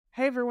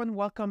Hey everyone,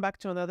 welcome back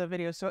to another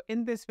video. So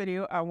in this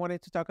video, I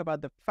wanted to talk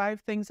about the 5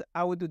 things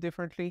I would do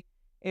differently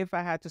if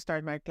I had to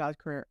start my cloud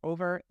career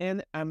over,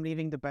 and I'm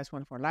leaving the best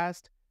one for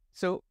last.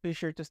 So be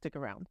sure to stick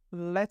around.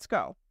 Let's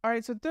go. All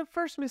right, so the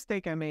first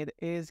mistake I made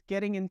is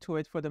getting into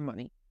it for the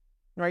money,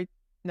 right?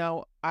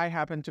 Now, I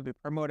happen to be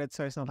promoted,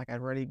 so it's not like I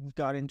really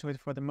got into it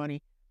for the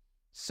money.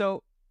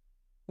 So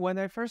when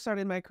I first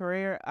started my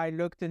career, I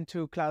looked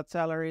into cloud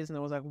salaries and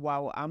I was like,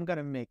 wow, I'm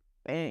gonna make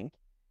bank.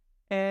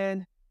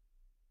 And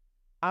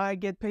I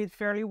get paid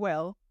fairly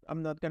well,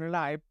 I'm not gonna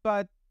lie,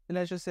 but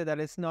let's just say that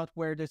it's not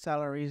where the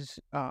salaries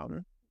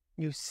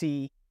you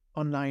see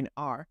online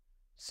are.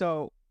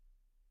 So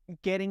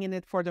getting in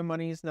it for the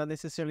money is not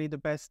necessarily the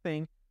best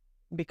thing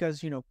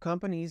because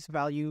companies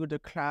value the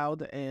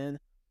cloud and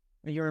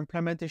your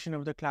implementation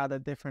of the cloud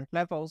at different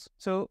levels.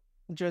 So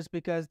just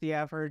because the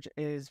average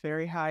is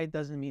very high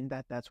doesn't mean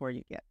that that's where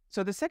you get.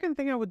 So the second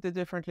thing I would do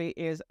differently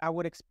is I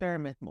would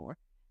experiment more.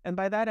 And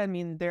by that, I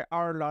mean there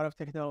are a lot of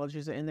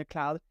technologies in the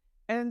cloud.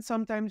 And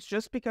sometimes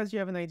just because you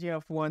have an idea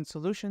of one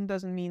solution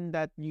doesn't mean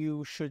that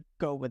you should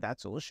go with that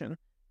solution.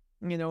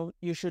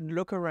 You should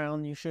look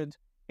around, you should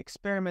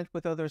experiment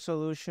with other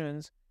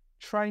solutions,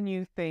 try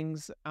new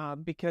things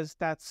because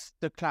that's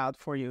the cloud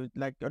for you.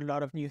 Like a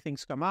lot of new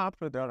things come up,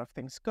 a lot of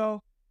things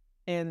go,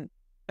 and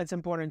it's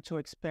important to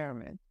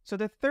experiment. So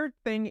the third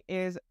thing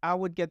is I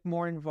would get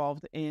more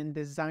involved in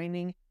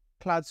designing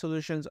cloud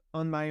solutions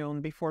on my own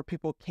before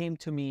people came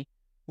to me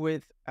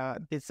with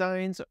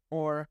designs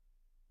or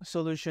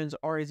solutions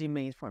already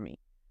made for me.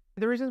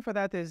 The reason for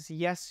that is,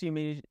 yes, you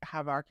may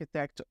have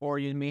architects or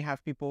you may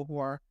have people who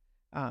are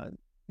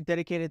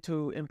dedicated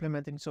to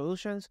implementing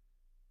solutions,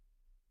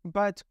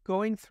 but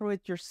going through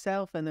it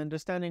yourself and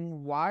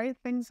understanding why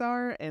things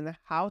are and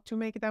how to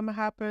make them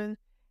happen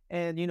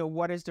and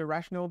what is the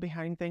rationale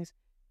behind things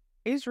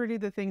is really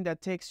the thing that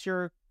takes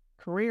your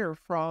career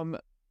from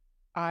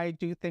I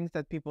do things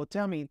that people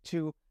tell me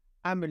to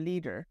I'm a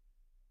leader.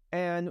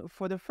 And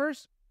for the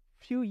first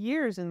few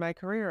years in my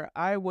career,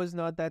 I was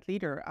not that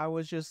leader. I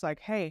was just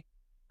like, hey,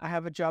 I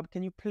have a job.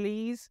 Can you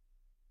please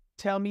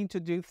tell me to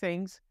do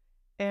things?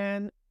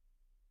 And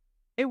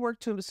it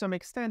worked to some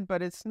extent,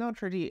 but it's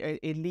not really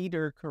a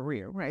leader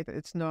career, right?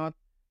 It's not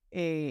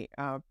a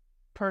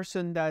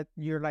person that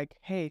you're like,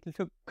 hey,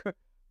 look,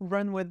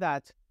 run with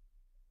that,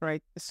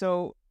 right?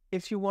 So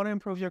if you want to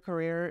improve your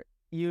career,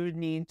 you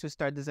need to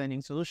start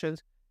designing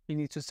solutions. You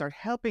need to start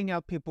helping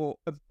out people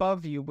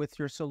above you with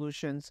your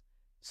solutions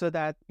so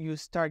that you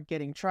start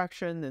getting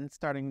traction and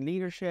starting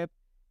leadership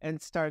and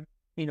start,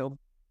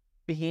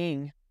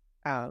 being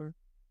an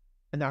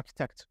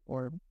architect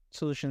or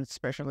solution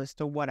specialist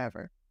or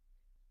whatever.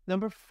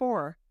 Number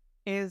 4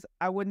 is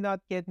I would not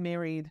get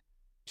married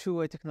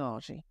to a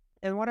technology.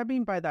 And what I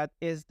mean by that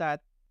is that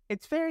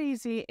it's very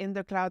easy in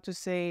the cloud to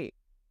say,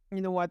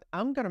 you know what,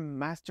 I'm going to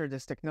master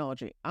this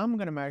technology. I'm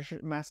going to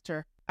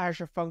master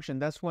Azure Function.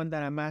 That's one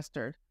that I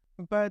mastered.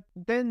 But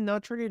then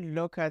not really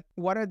look at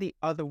what are the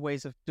other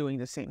ways of doing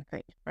the same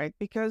thing, right?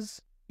 Because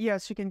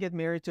yes, you can get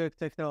married to a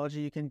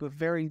technology. You can go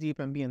very deep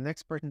and be an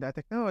expert in that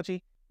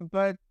technology.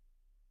 But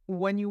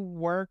when you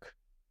work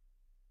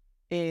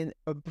in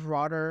a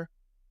broader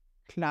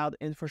cloud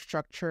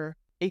infrastructure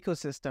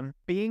ecosystem,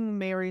 being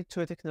married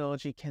to a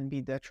technology can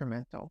be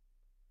detrimental.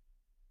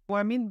 What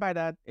I mean by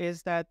that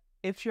is that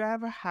if you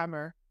have a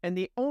hammer and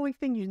the only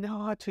thing you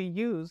know how to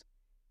use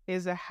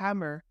is a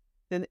hammer,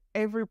 then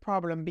every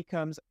problem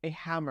becomes a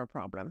hammer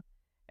problem.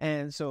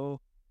 And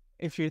so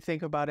if you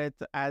think about it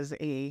as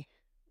in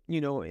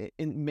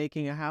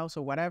making a house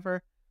or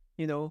whatever,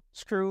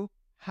 screw,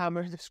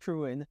 hammer the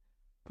screw in,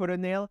 put a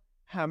nail,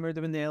 hammer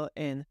the nail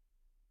in.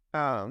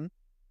 You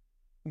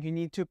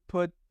need to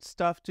put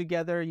stuff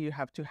together. You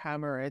have to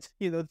hammer it,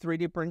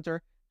 3D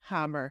printer,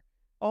 hammer,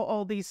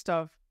 all these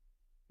stuff.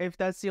 If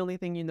that's the only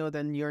thing you know,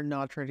 then you're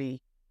not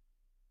really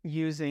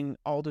using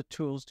all the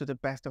tools to the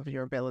best of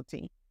your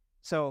ability.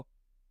 So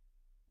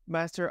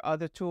master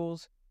other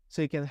tools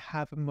so you can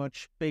have a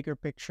much bigger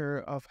picture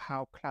of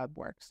how cloud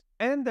works.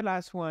 And the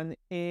last one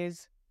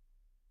is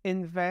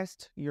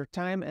invest your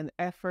time and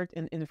effort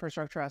in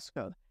infrastructure as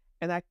code.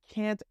 And I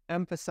can't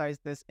emphasize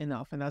this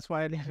enough. And that's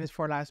why I leave it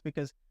for last,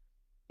 because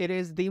it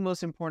is the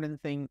most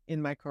important thing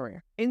in my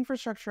career.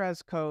 Infrastructure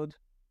as code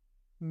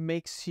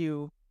makes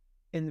you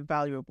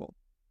invaluable.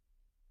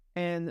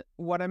 And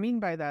what I mean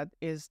by that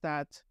is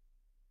that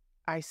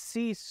I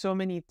see so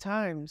many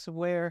times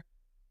where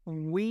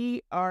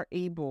we are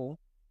able,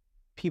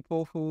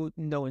 people who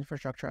know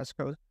infrastructure as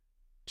code,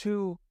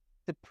 to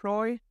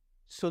deploy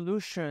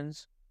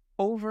solutions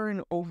over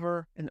and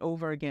over and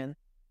over again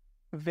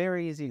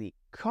very easily.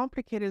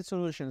 Complicated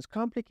solutions,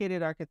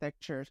 complicated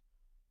architectures,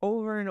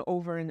 over and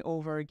over and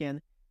over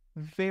again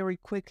very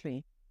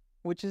quickly,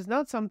 which is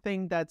not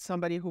something that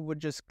somebody who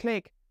would just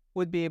click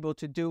would be able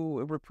to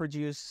do,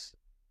 reproduce,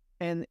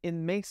 and it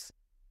makes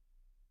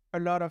a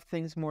lot of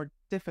things more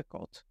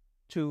difficult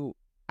to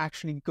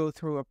actually go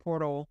through a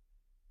portal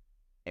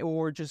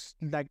or just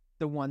like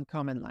the one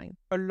command line.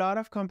 A lot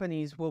of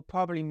companies will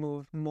probably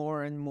move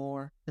more and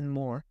more and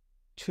more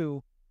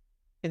to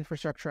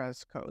infrastructure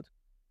as code.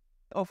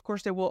 Of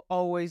course, there will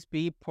always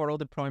be portal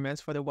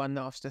deployments for the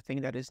one-offs, the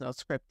thing that is not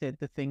scripted,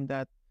 the thing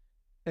that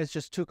is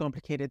just too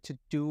complicated to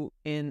do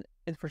in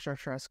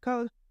infrastructure as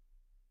code.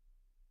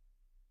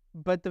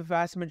 But the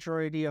vast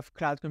majority of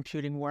cloud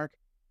computing work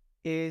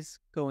is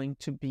going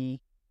to be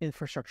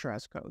infrastructure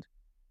as code.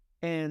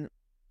 And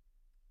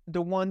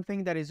the one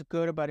thing that is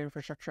good about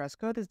infrastructure as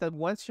code is that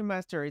once you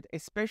master it,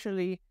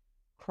 especially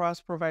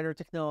cross-provider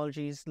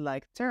technologies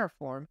like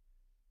Terraform,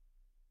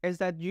 is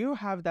that you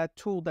have that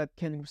tool that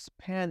can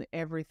span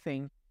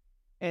everything,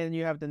 and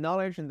you have the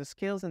knowledge and the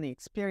skills and the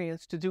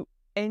experience to do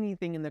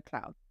anything in the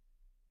cloud.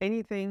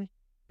 Anything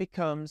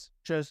becomes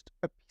just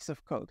a piece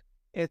of code.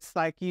 It's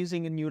like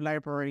using a new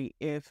library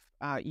if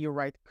you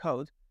write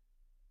code.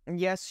 And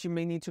yes, you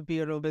may need to be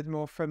a little bit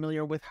more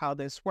familiar with how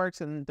this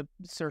works and the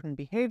certain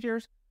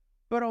behaviors,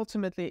 but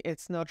ultimately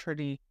it's not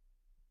really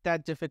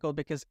that difficult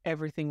because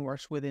everything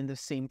works within the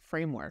same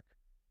framework.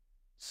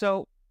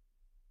 So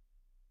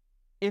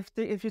if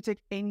you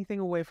take anything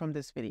away from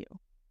this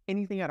video,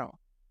 anything at all,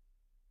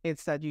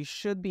 it's that you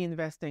should be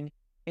investing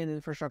in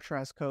infrastructure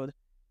as code.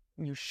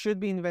 You should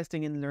be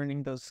investing in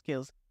learning those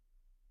skills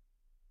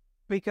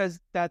because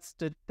that's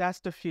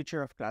the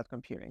future of cloud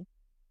computing.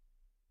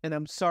 And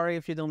I'm sorry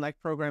if you don't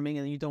like programming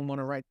and you don't want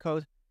to write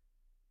code,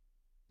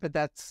 but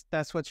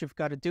that's what you've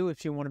got to do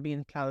if you want to be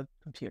in cloud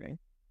computing.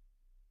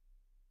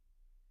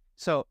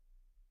 So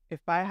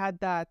if I had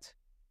that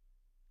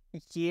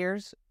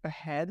years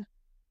ahead,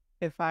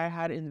 if I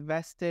had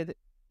invested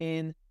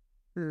in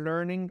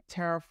learning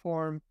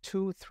Terraform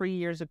 2-3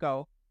 years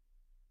ago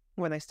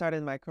when I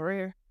started my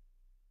career,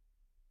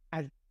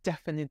 I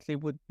definitely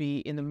would be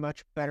in a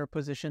much better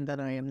position than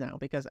I am now,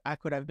 because I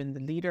could have been the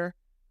leader.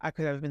 I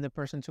could have been the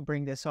person to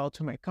bring this all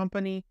to my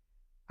company.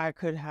 I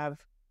could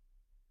have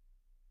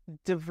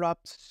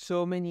developed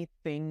so many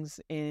things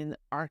in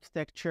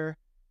architecture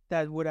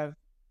that would have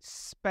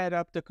sped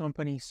up the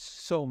company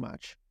so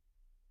much.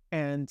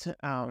 And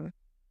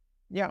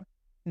yeah,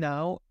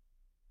 now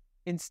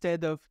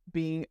instead of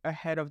being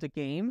ahead of the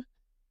game,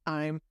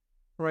 I'm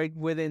right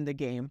within the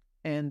game.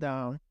 And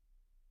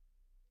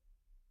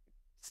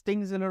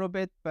stings a little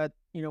bit, but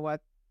you know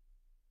what?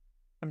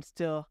 I'm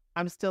still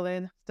still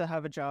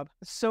have a job.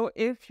 So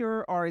if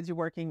you're already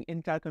working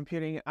in cloud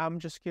computing, I'm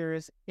just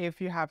curious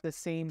if you have the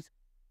same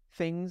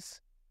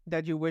things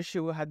that you wish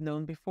you had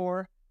known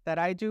before that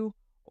I do,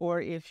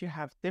 or if you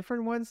have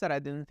different ones that I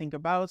didn't think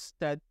about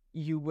that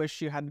you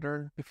wish you had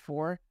learned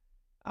before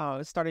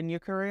starting your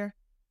career.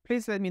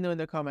 Please let me know in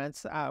the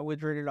comments. I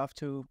would really love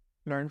to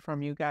learn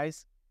from you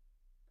guys.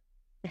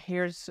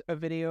 Here's a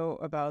video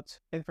about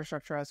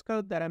infrastructure as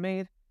code that I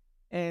made,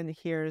 and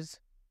here's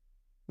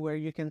where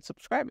you can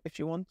subscribe if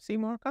you want to see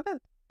more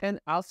content.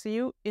 And I'll see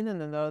you in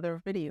another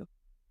video.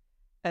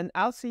 And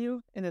I'll see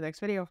you in the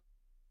next video.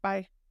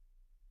 Bye.